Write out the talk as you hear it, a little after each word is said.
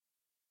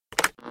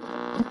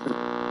The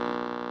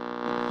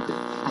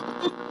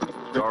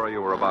story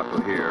you were about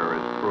to hear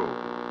is true.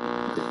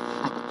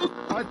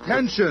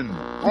 Attention,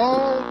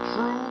 all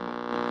true.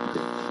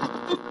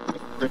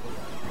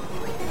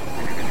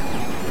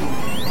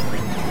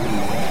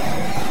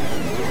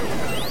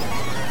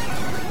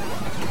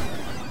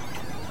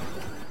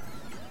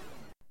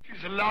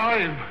 She's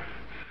alive!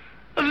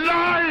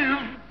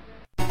 Alive!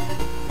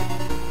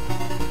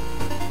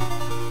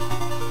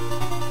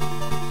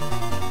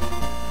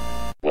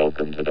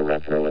 Welcome to the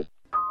Retro.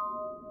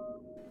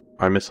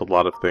 I miss a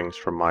lot of things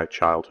from my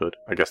childhood.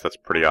 I guess that's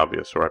pretty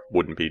obvious, or I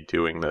wouldn't be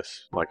doing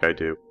this like I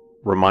do.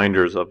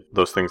 Reminders of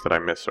those things that I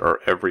miss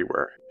are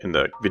everywhere. In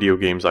the video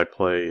games I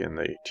play, in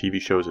the TV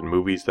shows and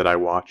movies that I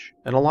watch.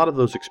 And a lot of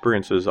those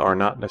experiences are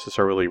not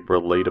necessarily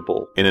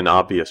relatable in an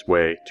obvious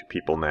way to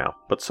people now,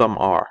 but some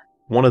are.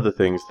 One of the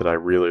things that I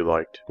really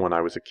liked when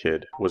I was a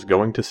kid was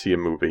going to see a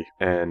movie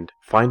and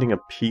finding a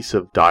piece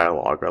of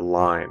dialogue, a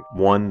line,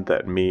 one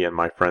that me and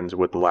my friends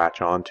would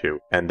latch onto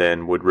and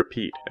then would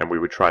repeat, and we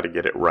would try to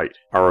get it right.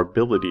 Our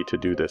ability to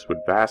do this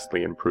would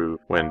vastly improve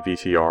when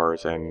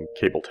VCRs and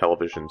cable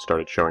television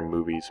started showing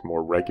movies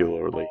more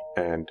regularly,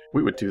 and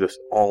we would do this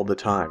all the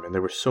time, and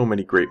there were so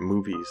many great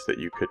movies that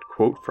you could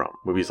quote from,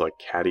 movies like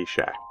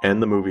Caddyshack,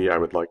 and the movie I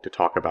would like to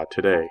talk about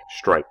today,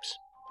 Stripes.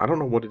 I don't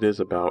know what it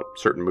is about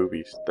certain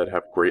movies that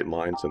have great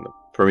lines in them.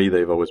 For me,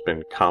 they've always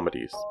been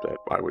comedies that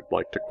I would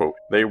like to quote.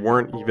 They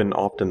weren't even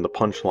often the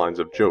punchlines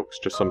of jokes,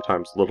 just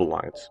sometimes little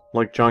lines.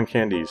 Like John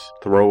Candy's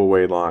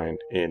throwaway line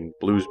in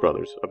Blues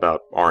Brothers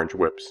about orange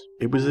whips.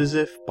 It was as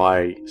if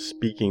by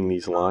speaking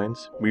these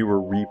lines, we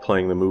were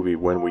replaying the movie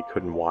when we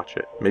couldn't watch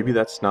it. Maybe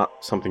that's not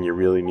something you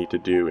really need to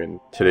do in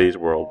today's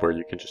world where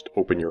you can just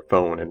open your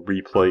phone and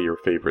replay your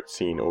favorite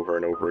scene over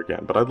and over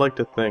again. But I'd like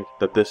to think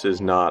that this is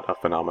not a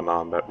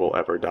phenomenon that will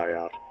ever die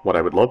out. What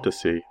I would love to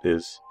see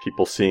is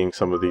people seeing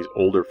some of these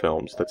older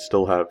films that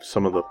still have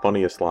some of the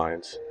funniest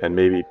lines and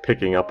maybe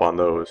picking up on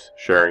those,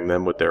 sharing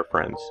them with their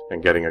friends,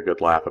 and getting a good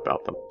laugh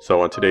about them.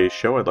 So on today's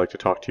show, I'd like to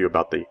talk to you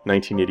about the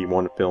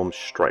 1981 film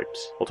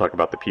Stripes. We'll talk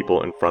about the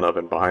people in front of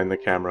and behind the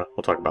camera.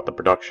 We'll talk about the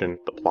production,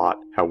 the plot,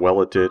 how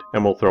well it did,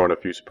 and we'll throw in a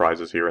few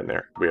surprises here and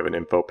there. We have an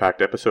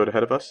info-packed episode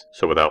ahead of us,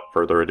 so without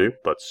further ado,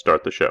 let's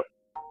start the show.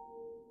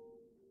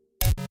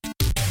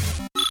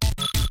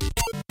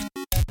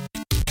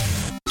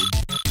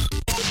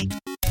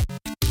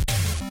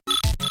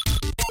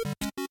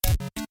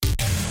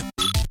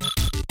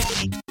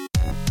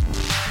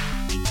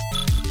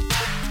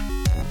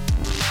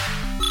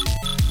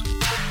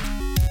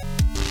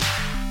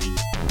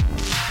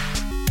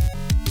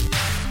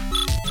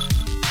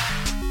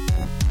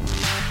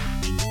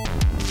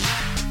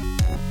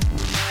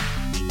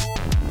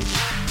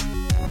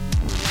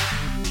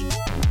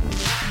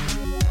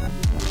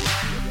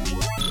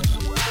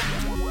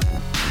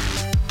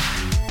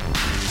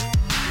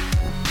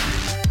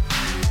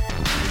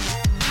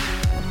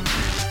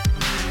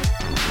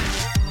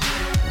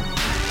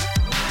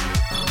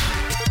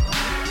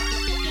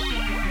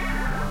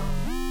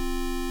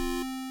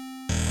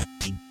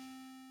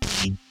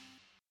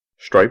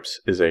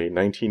 Stripes is a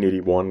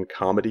 1981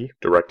 comedy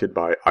directed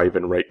by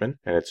Ivan Reitman,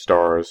 and it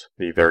stars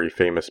the very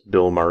famous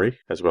Bill Murray,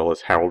 as well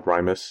as Harold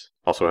Ramis.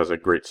 Also has a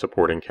great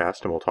supporting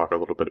cast, and we'll talk a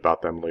little bit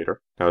about them later.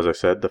 Now, as I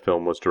said, the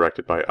film was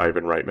directed by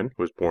Ivan Reitman,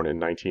 who was born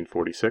in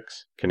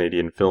 1946.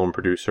 Canadian film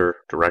producer,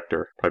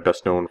 director, probably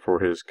best known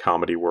for his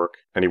comedy work.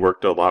 And he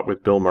worked a lot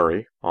with Bill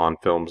Murray on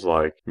films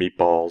like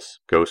Meatballs,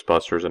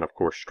 Ghostbusters, and of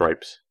course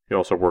Stripes. He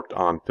also worked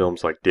on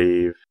films like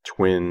Dave,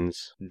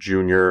 Twins,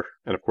 Junior,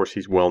 and of course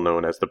he's well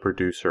known as the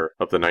producer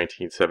of the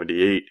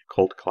 1978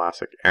 cult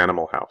classic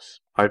Animal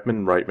House.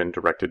 Ivan Reitman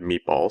directed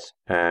Meatballs,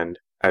 and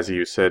as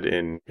he said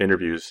in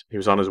interviews, he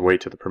was on his way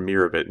to the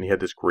premiere of it, and he had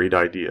this great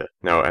idea.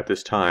 Now, at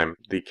this time,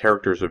 the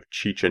characters of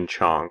Cheech and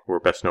Chong, who were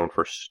best known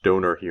for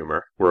stoner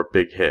humor, were a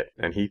big hit,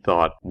 and he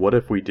thought, what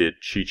if we did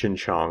Cheech and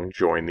Chong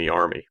join the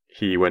army?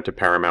 He went to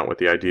Paramount with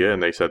the idea,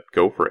 and they said,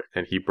 go for it.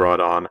 And he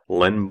brought on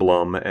Len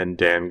Blum and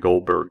Dan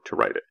Goldberg to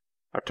write it.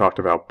 I've talked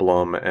about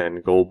Blum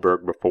and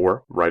Goldberg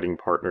before, writing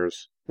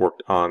partners,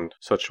 worked on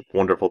such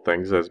wonderful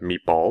things as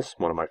Meatballs,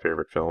 one of my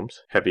favorite films,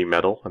 Heavy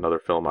Metal, another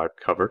film I've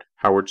covered,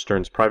 Howard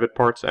Stern's Private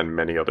Parts, and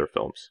many other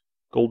films.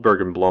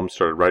 Goldberg and Blum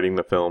started writing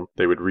the film.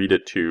 They would read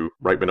it to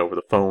Reitman over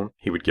the phone.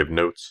 He would give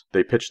notes.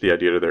 They pitched the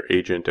idea to their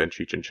agent and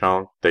Cheech and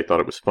Chong. They thought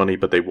it was funny,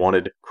 but they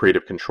wanted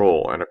creative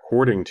control. And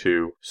according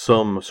to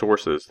some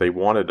sources, they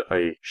wanted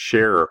a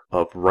share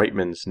of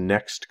Reitman's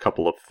next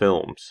couple of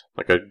films,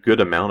 like a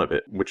good amount of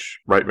it, which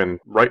Reitman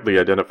rightly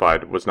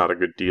identified was not a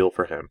good deal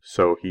for him.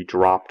 So he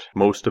dropped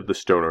most of the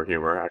stoner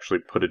humor, actually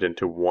put it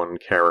into one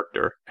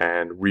character,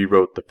 and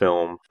rewrote the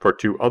film for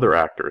two other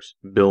actors,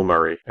 Bill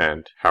Murray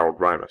and Harold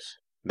Ramis.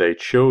 They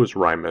chose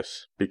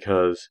Ramis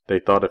because they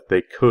thought if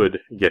they could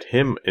get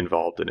him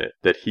involved in it,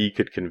 that he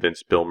could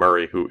convince Bill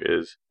Murray, who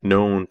is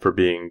known for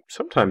being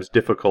sometimes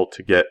difficult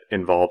to get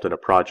involved in a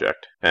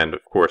project. And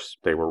of course,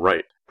 they were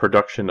right.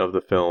 Production of the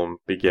film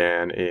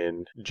began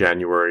in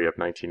January of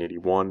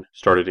 1981,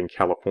 started in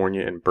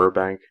California in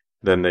Burbank.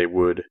 Then they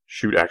would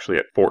shoot actually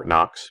at Fort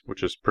Knox,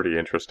 which is pretty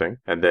interesting,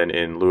 and then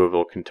in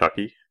Louisville,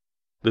 Kentucky.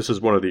 This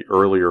is one of the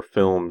earlier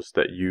films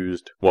that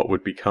used what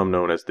would become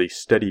known as the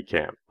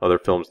Steadicam. Other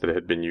films that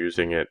had been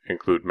using it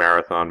include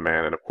Marathon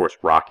Man and, of course,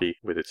 Rocky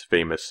with its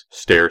famous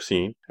stair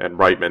scene. And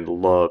Reitman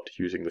loved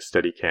using the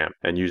Steadicam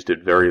and used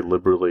it very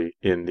liberally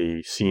in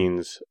the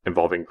scenes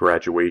involving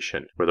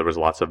graduation, where there was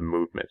lots of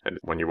movement. And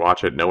when you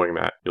watch it knowing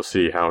that, you'll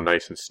see how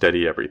nice and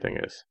steady everything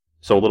is.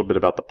 So a little bit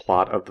about the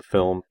plot of the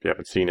film. If you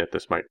haven't seen it,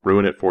 this might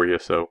ruin it for you,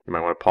 so you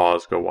might want to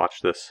pause, go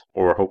watch this,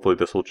 or hopefully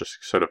this will just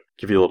sort of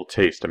give you a little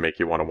taste and make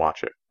you want to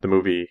watch it. The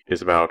movie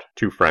is about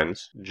two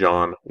friends,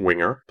 John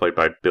Winger, played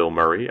by Bill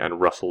Murray, and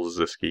Russell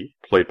Zisky,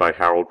 played by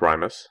Harold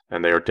Ramis,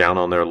 and they are down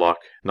on their luck.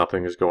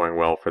 Nothing is going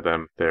well for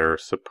them. They're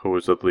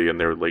supposedly in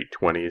their late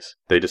 20s.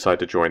 They decide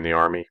to join the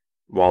army.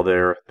 While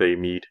there, they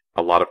meet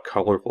a lot of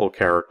colorful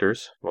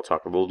characters. We'll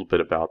talk a little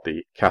bit about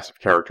the cast of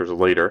characters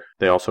later.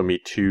 They also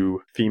meet two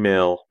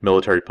female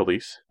military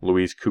police,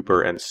 Louise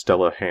Cooper and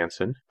Stella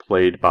Hansen,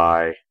 played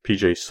by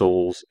PJ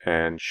Soles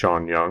and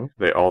Sean Young.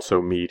 They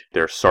also meet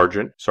their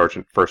sergeant,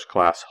 Sergeant First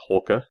Class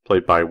Holka,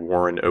 played by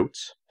Warren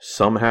Oates.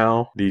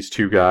 Somehow, these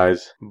two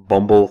guys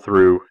bumble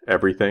through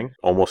everything,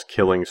 almost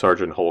killing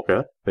Sergeant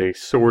Holka. They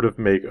sort of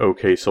make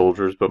okay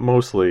soldiers, but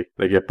mostly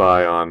they get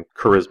by on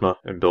charisma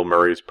and Bill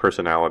Murray's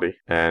personality,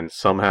 and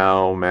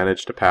somehow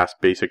manage to pass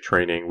basic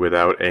training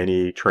without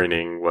any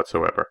training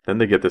whatsoever. Then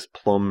they get this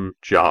plum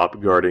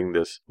job guarding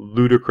this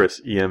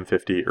ludicrous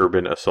EM-50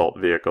 urban assault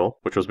vehicle,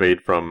 which was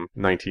made from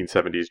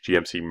 1970s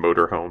GMC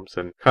motorhomes,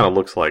 and kind of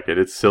looks like it.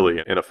 It's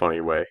silly in a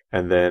funny way.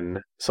 And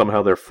then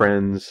somehow their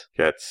friends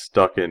get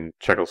stuck in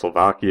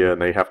Czechoslovakia,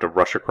 and they have to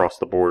rush across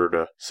the border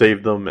to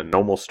save them and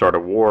almost start a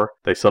war.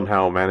 They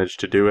somehow manage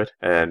to do it,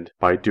 and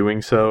by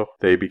doing so,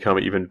 they become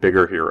even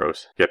bigger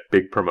heroes, get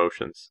big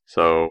promotions.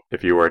 So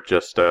if you are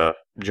just a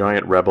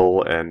giant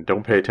rebel and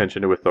don't pay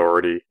attention to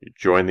authority, you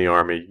join the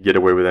army, get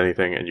away with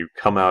anything, and you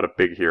come out a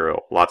big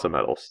hero. Lots of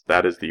medals.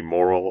 That is the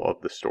moral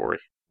of the story.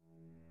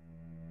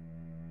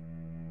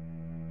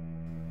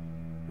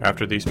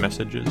 After these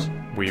messages,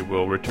 we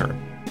will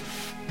return.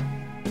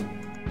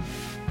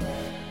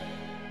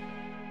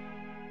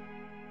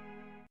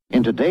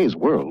 In today's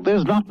world,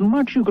 there's not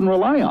much you can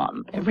rely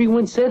on.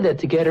 Everyone said that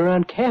to get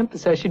around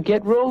campus I should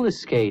get roller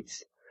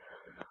skates.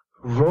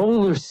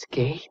 Roller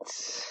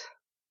skates?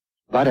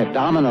 But at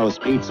Domino's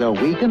Pizza,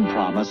 we can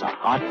promise a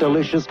hot,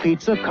 delicious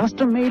pizza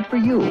custom made for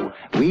you.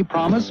 We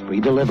promise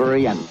free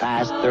delivery and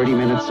fast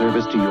 30-minute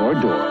service to your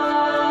door.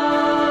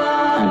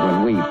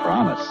 And when we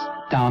promise...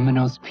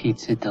 Domino's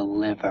Pizza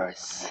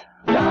delivers.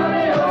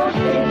 Domino's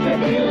Pizza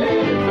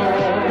delivers.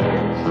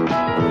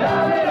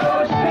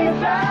 Domino's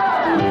Pizza.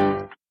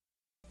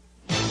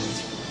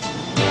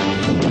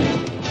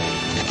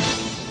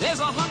 There's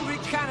a hungry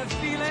kind of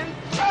feeling,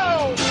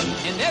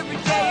 and every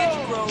day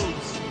it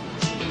grows.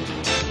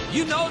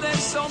 You know there's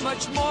so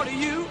much more to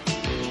you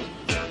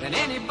than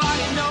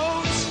anybody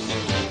knows.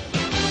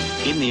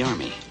 In the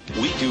Army,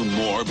 we do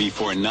more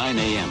before 9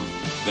 a.m.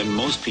 than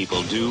most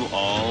people do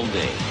all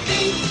day.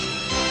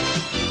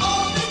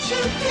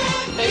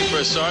 Hey,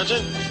 First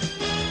Sergeant.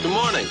 Good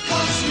morning.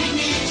 'Cause we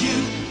need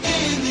you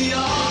in the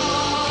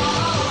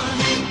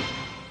Army.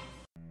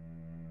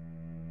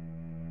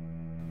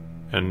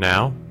 And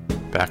now,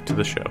 back to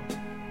the show.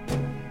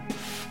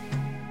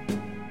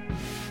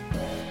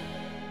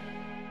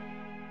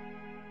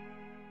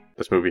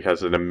 This movie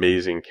has an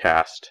amazing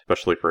cast,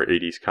 especially for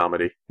 80s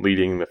comedy.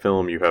 Leading the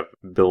film, you have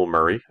Bill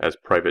Murray as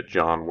Private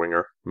John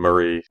Winger.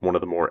 Murray, one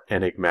of the more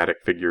enigmatic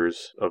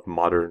figures of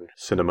modern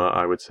cinema,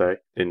 I would say,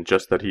 in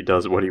just that he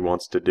does what he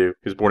wants to do.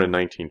 He was born in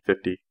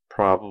 1950.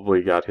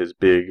 Probably got his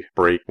big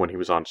break when he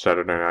was on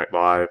Saturday Night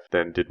Live,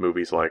 then did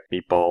movies like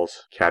Meatballs,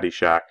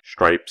 Caddyshack,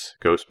 Stripes,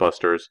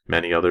 Ghostbusters,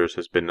 many others,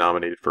 has been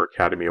nominated for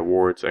Academy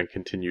Awards and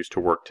continues to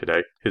work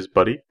today. His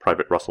buddy,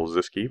 Private Russell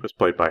Zisky, was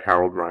played by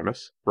Harold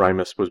Ramis.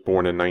 Ramis was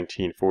born in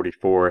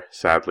 1944.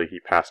 Sadly,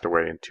 he passed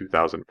away in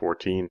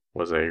 2014.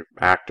 Was an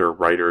actor,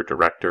 writer,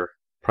 director.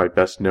 Probably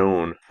best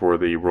known for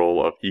the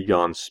role of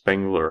Egon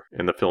Spengler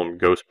in the film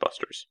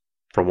Ghostbusters.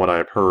 From what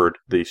I've heard,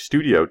 the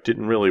studio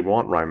didn't really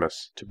want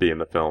Ramis to be in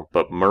the film,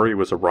 but Murray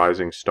was a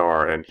rising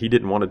star, and he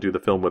didn't want to do the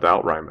film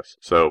without Ramis.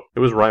 So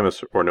it was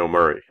Ramis or no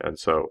Murray, and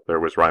so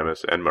there was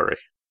Ramis and Murray.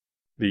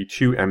 The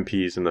two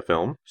MPs in the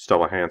film,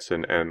 Stella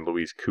Hansen and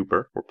Louise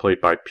Cooper, were played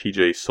by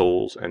PJ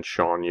Soles and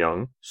Sean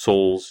Young.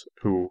 Soles,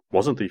 who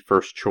wasn't the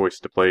first choice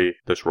to play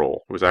this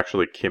role, it was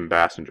actually Kim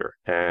Basinger,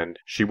 and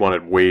she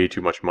wanted way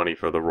too much money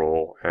for the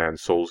role, and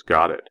Soles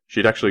got it.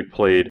 She'd actually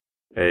played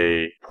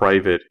a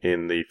private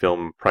in the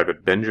film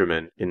Private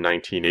Benjamin in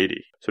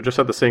 1980. So just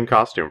had the same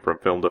costume from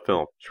film to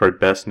film. She's probably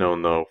best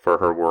known, though, for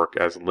her work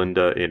as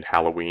Linda in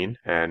Halloween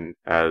and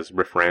as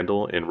Riff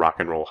Randall in Rock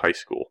and Roll High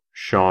School.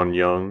 Sean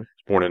Young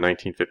was born in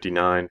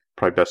 1959,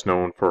 probably best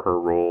known for her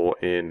role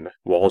in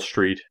Wall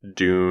Street,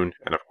 Dune,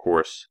 and of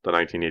course the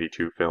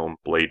 1982 film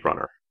Blade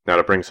Runner. Now,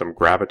 to bring some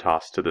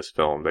gravitas to this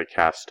film, they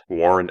cast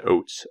Warren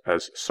Oates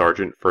as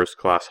Sergeant First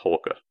Class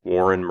Holka.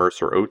 Warren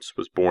Mercer Oates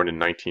was born in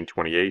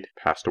 1928,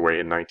 passed away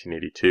in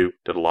 1982,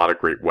 did a lot of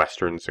great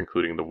westerns,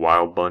 including The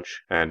Wild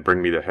Bunch and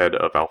Bring Me the Head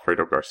of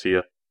Alfredo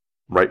Garcia.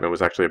 Reitman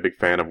was actually a big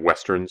fan of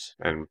westerns,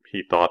 and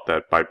he thought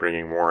that by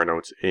bringing Warren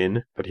Oates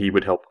in, that he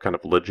would help kind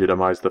of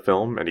legitimize the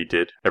film, and he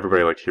did.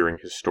 Everybody liked hearing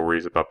his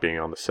stories about being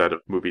on the set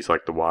of movies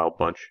like The Wild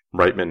Bunch.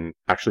 Reitman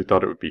actually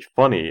thought it would be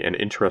funny and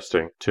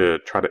interesting to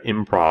try to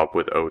improv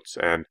with Oates,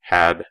 and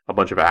had a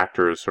bunch of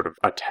actors sort of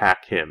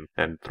attack him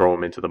and throw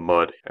him into the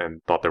mud,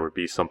 and thought there would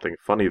be something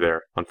funny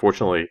there.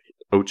 Unfortunately,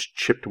 Oates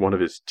chipped one of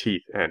his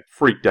teeth and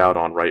freaked out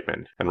on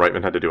Reitman, and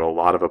Reitman had to do a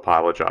lot of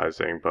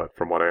apologizing, but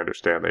from what I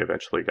understand, they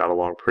eventually got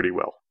along pretty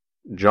well.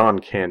 John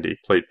Candy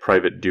played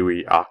Private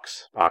Dewey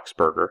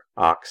Oxberger.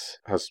 Ox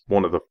has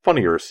one of the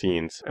funnier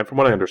scenes, and from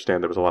what I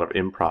understand, there was a lot of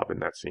improv in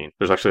that scene.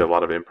 There's actually a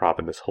lot of improv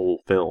in this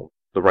whole film.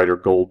 The writer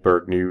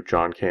Goldberg knew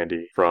John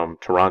Candy from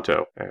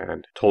Toronto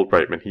and told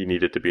Reitman he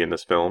needed to be in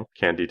this film.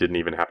 Candy didn't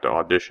even have to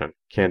audition.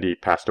 Candy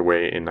passed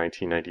away in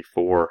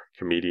 1994.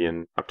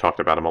 Comedian. I've talked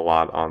about him a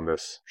lot on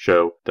this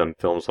show. Done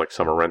films like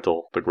Summer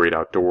Rental, The Great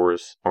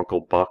Outdoors, Uncle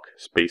Buck,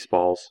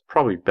 Spaceballs.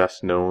 Probably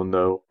best known,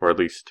 though, or at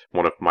least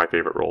one of my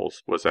favorite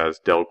roles, was as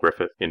Del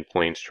Griffith in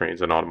Planes,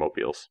 Trains, and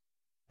Automobiles.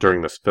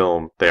 During this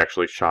film, they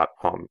actually shot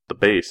on the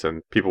base,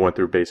 and people went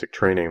through basic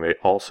training. They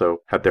also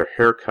had their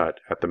hair cut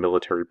at the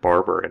military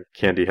barber, and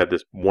Candy had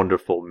this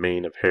wonderful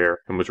mane of hair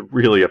and was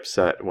really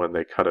upset when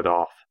they cut it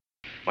off.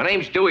 My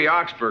name's Dewey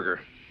Oxberger.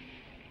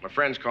 My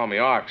friends call me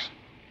Ox.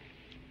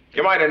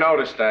 You might have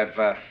noticed I've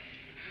got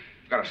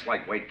a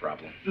slight weight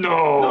problem.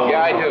 No.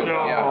 Yeah, I do.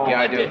 No. Yeah,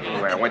 I do.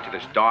 Anyway, I went to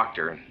this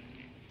doctor, and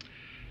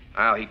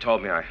well, he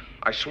told me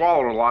I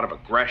swallowed a lot of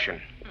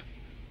aggression.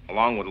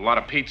 Along with a lot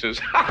of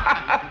pizzas.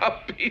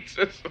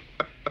 Pizzas.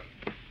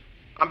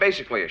 I'm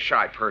basically a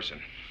shy person.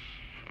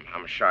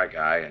 I'm a shy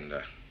guy, and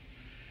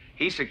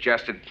he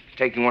suggested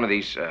taking one of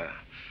these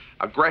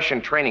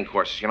aggression training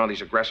courses. You know,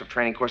 these aggressive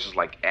training courses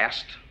like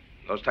EST,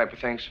 those type of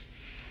things.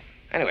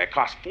 Anyway, it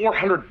cost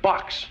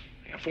 $400.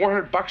 Yeah,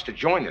 $400 to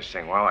join this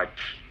thing. Well, I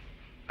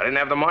didn't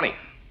have the money.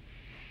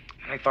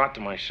 And I thought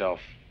to myself,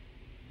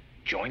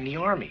 join the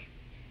Army.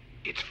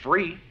 It's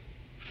free.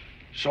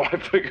 So I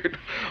figured,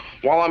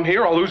 while I'm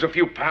here, I'll lose a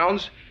few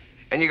pounds.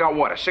 And you got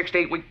what, a 6 to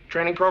 8 week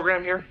training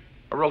program here?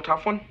 A real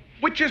tough one?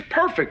 Which is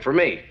perfect for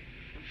me.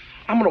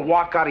 I'm gonna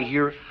walk out of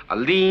here a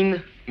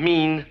lean,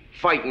 mean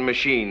fighting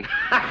machine.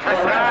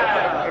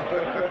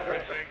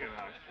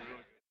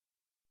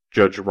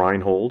 Judge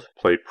Reinhold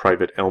played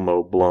Private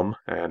Elmo Blum,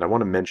 and I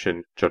want to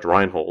mention Judge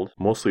Reinhold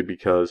mostly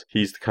because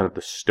he's kind of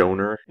the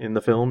stoner in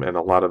the film, and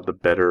a lot of the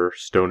better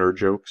stoner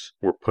jokes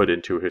were put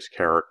into his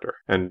character.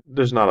 And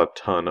there's not a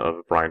ton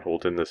of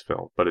Reinhold in this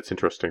film, but it's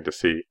interesting to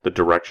see the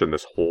direction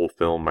this whole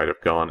film might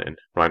have gone in.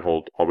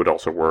 Reinhold would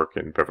also work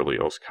in Beverly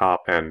Hills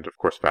Cop, and of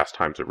course Fast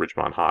Times at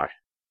Ridgemont High.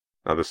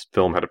 Now, this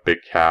film had a big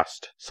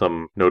cast.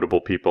 Some notable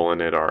people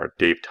in it are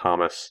Dave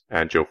Thomas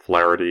and Joe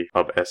Flaherty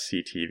of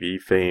SCTV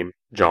fame,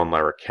 John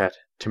Larroquette,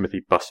 Timothy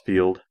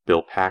Busfield,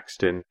 Bill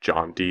Paxton,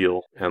 John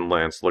Deal, and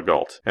Lance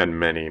Legault, and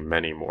many,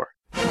 many more.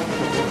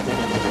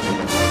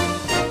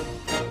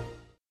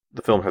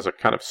 The film has a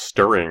kind of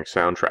stirring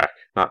soundtrack,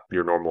 not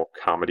your normal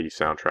comedy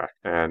soundtrack,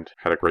 and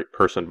had a great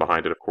person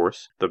behind it, of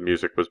course. The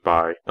music was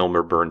by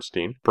Elmer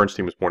Bernstein.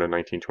 Bernstein was born in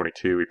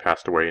 1922. He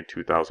passed away in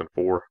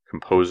 2004.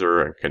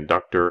 Composer and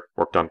conductor,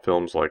 worked on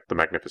films like The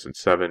Magnificent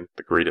Seven,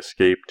 The Great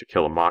Escape, To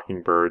Kill a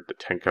Mockingbird, The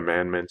Ten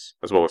Commandments,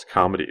 as well as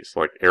comedies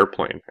like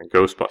Airplane and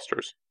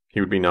Ghostbusters. He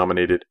would be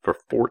nominated for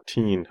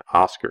 14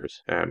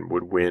 Oscars and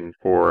would win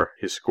for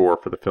his score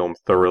for the film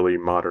Thoroughly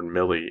Modern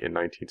Millie in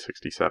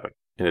 1967.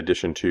 In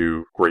addition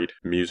to great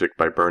music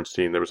by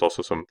Bernstein, there was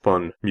also some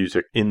fun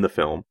music in the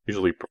film,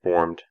 usually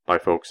performed by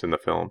folks in the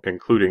film,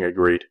 including a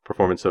great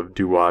performance of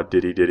Doo-Wah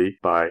Diddy Diddy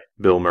by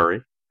Bill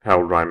Murray,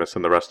 Harold Ramis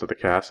and the rest of the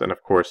cast, and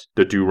of course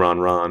the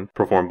Do-Ron-Ron,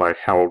 performed by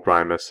Harold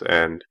Ramis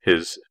and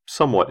his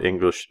somewhat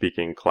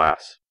English-speaking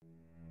class.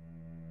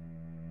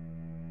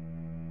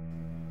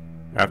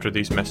 After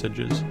these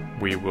messages,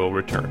 we will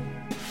return.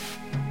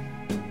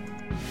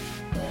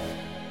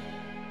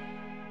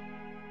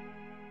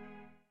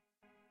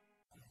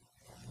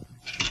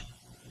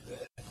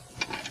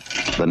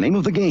 The name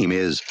of the game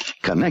is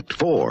Connect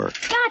Four.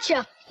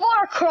 Gotcha!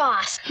 4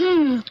 cross.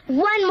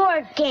 One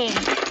more game.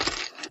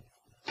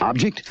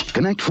 Object,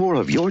 connect 4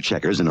 of your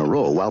checkers in a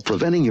row while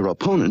preventing your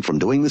opponent from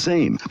doing the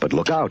same. But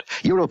look out,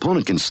 your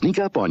opponent can sneak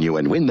up on you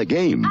and win the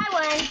game. I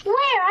won. Where?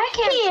 I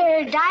can't.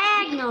 Here,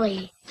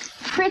 diagonally.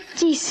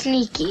 Pretty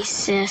sneaky,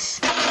 sis.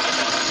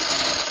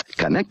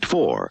 Connect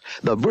 4,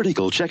 the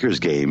vertical checkers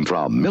game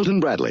from Milton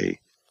Bradley.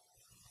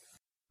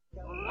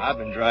 I've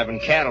been driving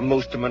cattle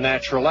most of my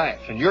natural life,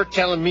 and you're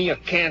telling me I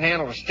can't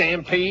handle a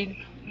stampede?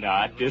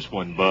 Not this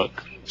one, Buck.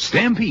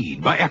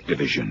 Stampede by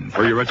Activision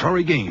for your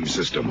Atari game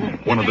system.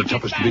 One of the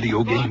toughest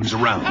video games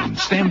around.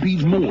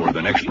 Stampede's more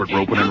than expert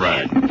roping and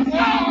riding.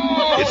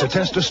 It's a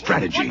test of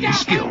strategy and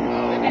skill.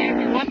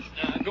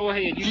 Go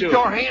ahead, you Keep do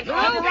your it. hands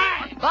on the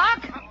right.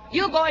 Buck,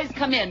 you boys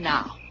come in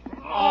now.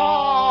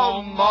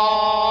 Oh,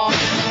 Mom!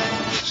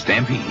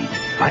 Stampede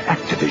by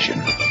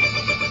Activision.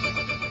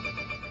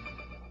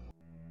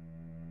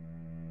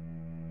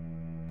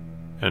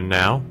 And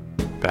now,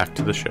 back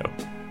to the show.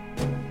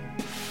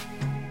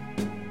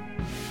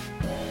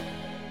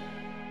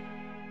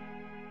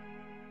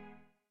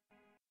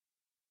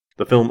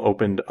 The film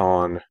opened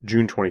on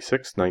June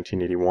 26,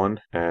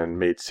 1981, and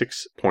made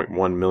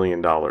 $6.1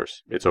 million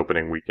its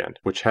opening weekend,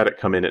 which had it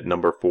come in at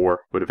number 4,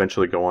 would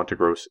eventually go on to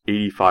gross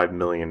 $85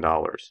 million. A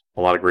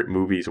lot of great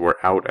movies were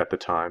out at the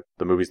time.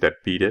 The movies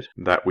that beat it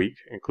that week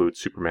include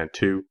Superman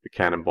 2, The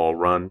Cannonball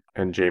Run,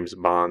 and James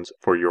Bond's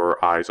For Your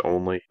Eyes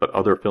Only, but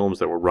other films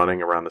that were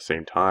running around the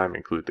same time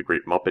include The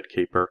Great Muppet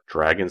Caper,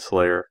 Dragon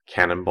Slayer,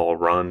 Cannonball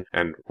Run,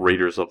 and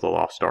Raiders of the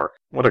Lost Ark.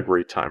 What a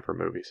great time for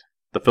movies.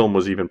 The film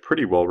was even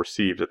pretty well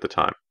received at the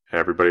time.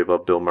 Everybody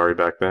loved Bill Murray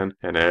back then,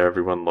 and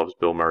everyone loves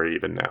Bill Murray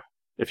even now.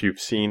 If you've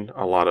seen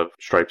a lot of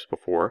Stripes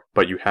before,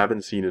 but you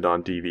haven't seen it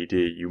on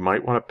DVD, you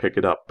might want to pick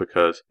it up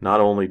because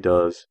not only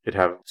does it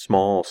have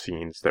small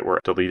scenes that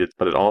were deleted,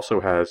 but it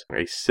also has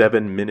a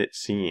 7-minute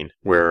scene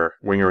where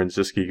Winger and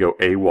Ziske go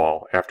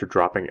AWOL after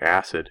dropping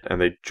acid, and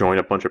they join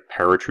a bunch of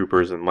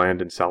paratroopers and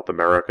land in South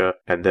America,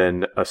 and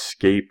then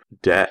escape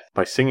death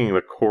by singing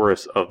the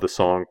chorus of the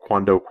song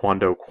Quando,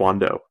 Quando,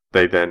 Quando.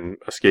 They then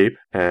escape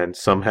and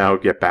somehow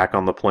get back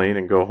on the plane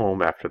and go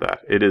home after that.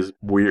 It is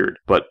weird,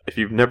 but if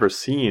you've never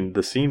seen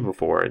the scene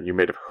before and you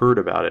may have heard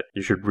about it,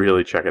 you should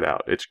really check it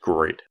out. It's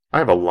great. I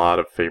have a lot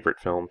of favorite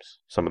films.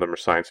 Some of them are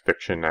science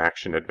fiction,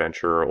 action,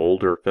 adventure,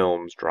 older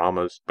films,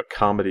 dramas, but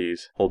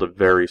comedies hold a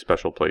very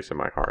special place in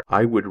my heart.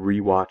 I would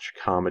rewatch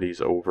comedies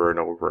over and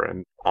over,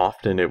 and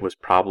often it was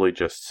probably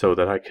just so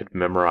that I could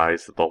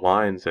memorize the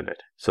lines in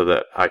it, so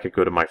that I could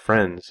go to my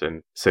friends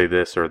and say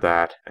this or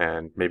that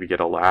and maybe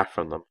get a laugh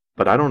from them.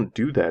 But I don't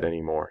do that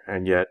anymore,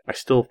 and yet I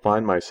still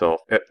find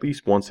myself at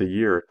least once a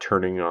year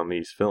turning on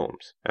these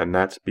films. And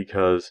that's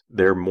because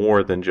they're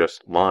more than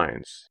just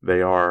lines.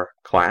 They are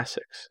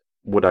classics.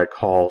 Would I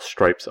call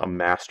Stripes a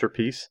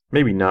masterpiece?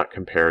 Maybe not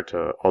compared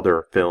to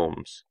other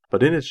films,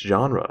 but in its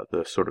genre,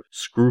 the sort of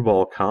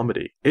screwball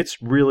comedy,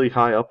 it's really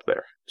high up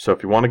there. So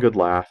if you want a good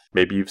laugh,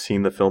 maybe you've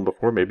seen the film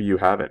before, maybe you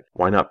haven't.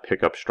 Why not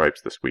pick up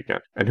Stripes this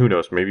weekend? And who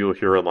knows, maybe you'll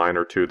hear a line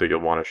or two that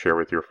you'll want to share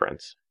with your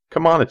friends.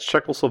 Come on, it's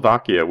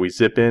Czechoslovakia. We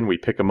zip in, we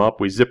pick them up,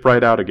 we zip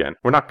right out again.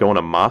 We're not going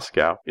to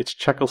Moscow. It's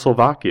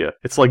Czechoslovakia.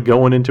 It's like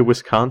going into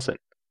Wisconsin.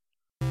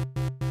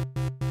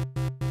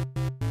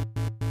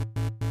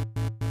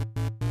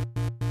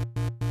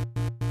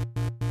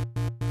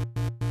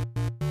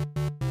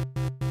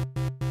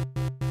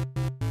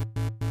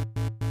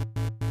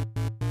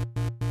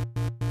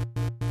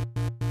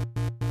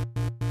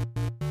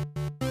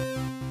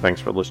 Thanks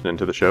for listening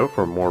to the show.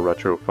 For more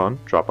retro fun,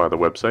 drop by the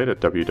website at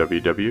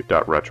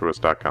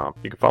www.retroist.com.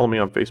 You can follow me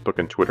on Facebook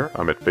and Twitter.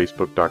 I'm at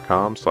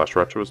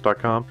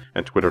facebook.com/retroist.com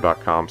and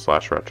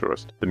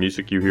twitter.com/retroist. The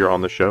music you hear on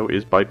the show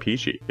is by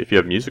Peachy. If you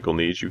have musical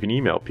needs, you can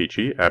email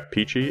Peachy at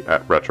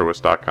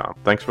peachy@retroist.com.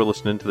 Thanks for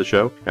listening to the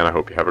show, and I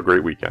hope you have a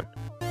great weekend.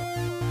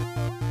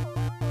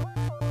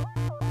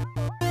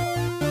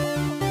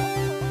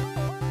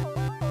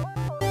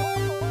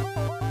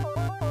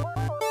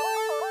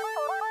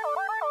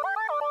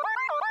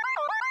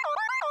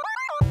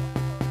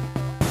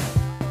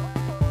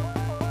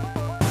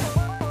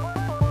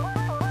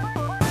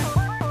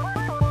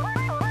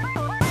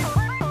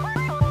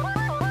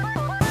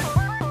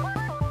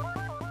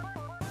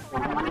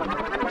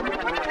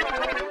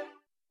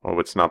 Oh,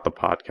 it's not the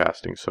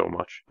podcasting so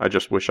much. I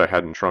just wish I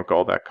hadn't drunk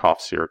all that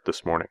cough syrup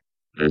this morning.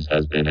 This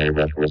has been a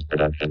Retroist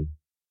production.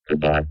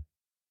 Goodbye.